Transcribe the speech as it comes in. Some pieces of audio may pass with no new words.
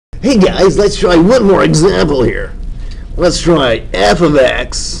Hey guys, let's try one more example here. Let's try f of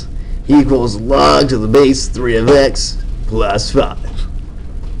x equals log to the base 3 of x plus 5.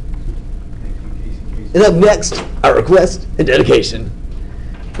 And up next, our request and dedication.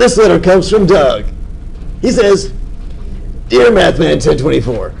 This letter comes from Doug. He says, Dear Mathman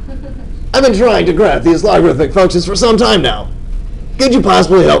 1024, I've been trying to graph these logarithmic functions for some time now. Could you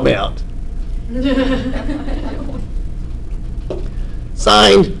possibly help me out?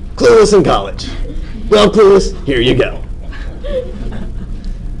 Signed, Clueless in College. Well, Clueless, here you go.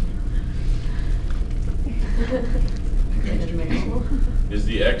 Is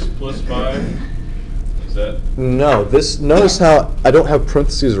the x plus 5? Is that? No, notice how I don't have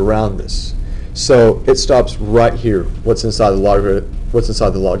parentheses around this. So it stops right here. What's inside the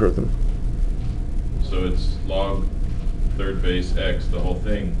logarithm? So it's log third base x, the whole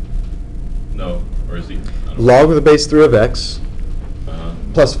thing? No, or is he? Log with the base 3 of x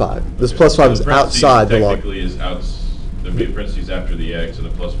plus 5. This plus 5 is outside the log. Technically is there'd be a parentheses after the x, and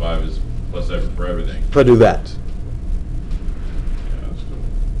the plus 5 is plus for everything. If I do that. Yeah, that's cool.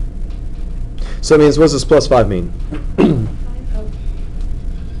 So it means, what does this plus 5 mean?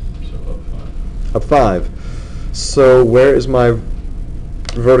 So up 5. Up 5. So where is my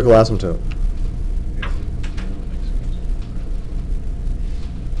vertical asymptote?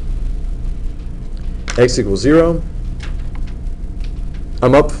 X equals 0.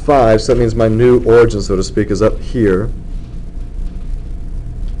 I'm up 5, so that means my new origin, so to speak, is up here.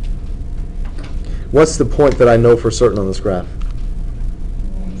 What's the point that I know for certain on this graph?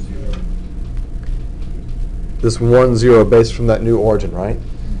 1, 0. This 1, 0 based from that new origin, right?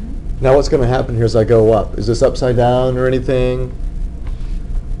 Now what's going to happen here as I go up? Is this upside down or anything?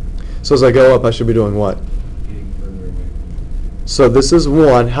 So as I go up, I should be doing what? Getting further away. So this is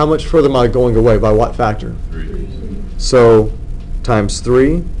 1. How much further am I going away? By what factor? 3. So times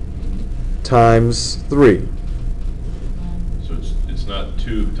 3 times 3. So it's not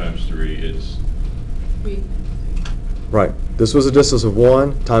 2 times 3, it's 3. Right. This was a distance of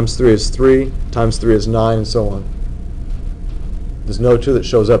 1, times 3 is 3, times 3 is 9, and so on. There's no 2 that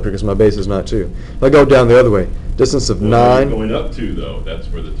shows up here because my base is not 2. If I go down the other way, distance of 9. Going up 2 though, that's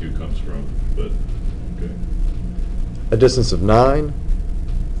where the 2 comes from. But okay. A distance of 9,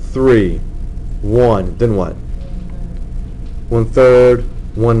 3, 1, then what? 1/3,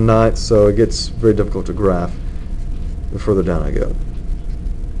 1/9, so it gets very difficult to graph the further down I go.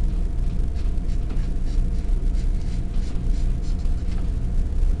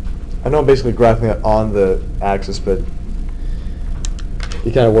 I know I'm basically graphing it on the axis, but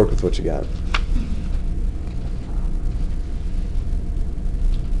you kind of work with what you got.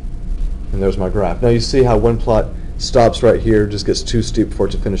 And there's my graph. Now you see how one plot stops right here, just gets too steep before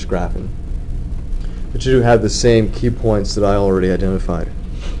it to finish graphing. But you do have the same key points that I already identified.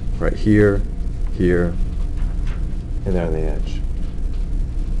 Right here, here, and there on the edge.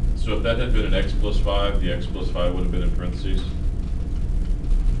 So if that had been an x plus 5, the x plus 5 would have been in parentheses?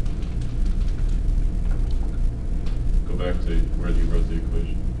 Go back to where you wrote the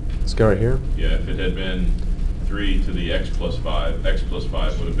equation. Let's go right here. Yeah, if it had been 3 to the x plus 5 would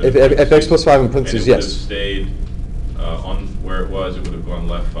have been If x plus 5 in parentheses, and it would yes. have stayed on where it was, it would have gone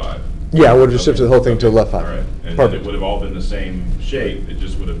left 5. Yeah, I would have just shifted the whole thing to the left 5. All right, and then Perfect. it would have all been the same shape, it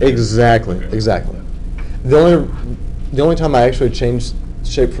just would have been... Exactly, Okay. exactly. The only time I actually change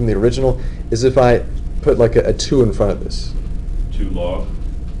shape from the original is if I put like a 2 in front of this. 2 log?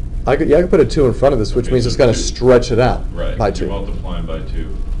 I could put a 2 in front of this, which Okay, means so it's going to 2. stretch it out Right, by you're 2. multiplying by 2.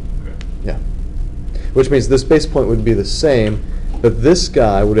 Okay. Yeah. Which means this base point would be the same, but this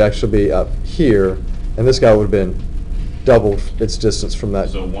guy would actually be up here, and this guy would have been double its distance from that.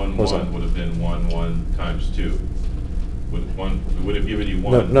 So 1, 1 would have been 1, 1 times 2. It would have given you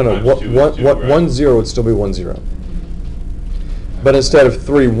 1 No. times 2 is 2, right? 1, 0 would still be 1, 0. But instead of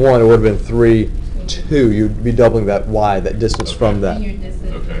 3, 1, it would have been 3, 2. You'd be doubling that y, that distance Okay. from that. And your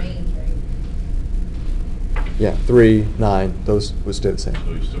distance Okay. remains, right? Yeah, 3, 9, those would stay the same.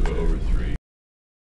 So you still go over 3.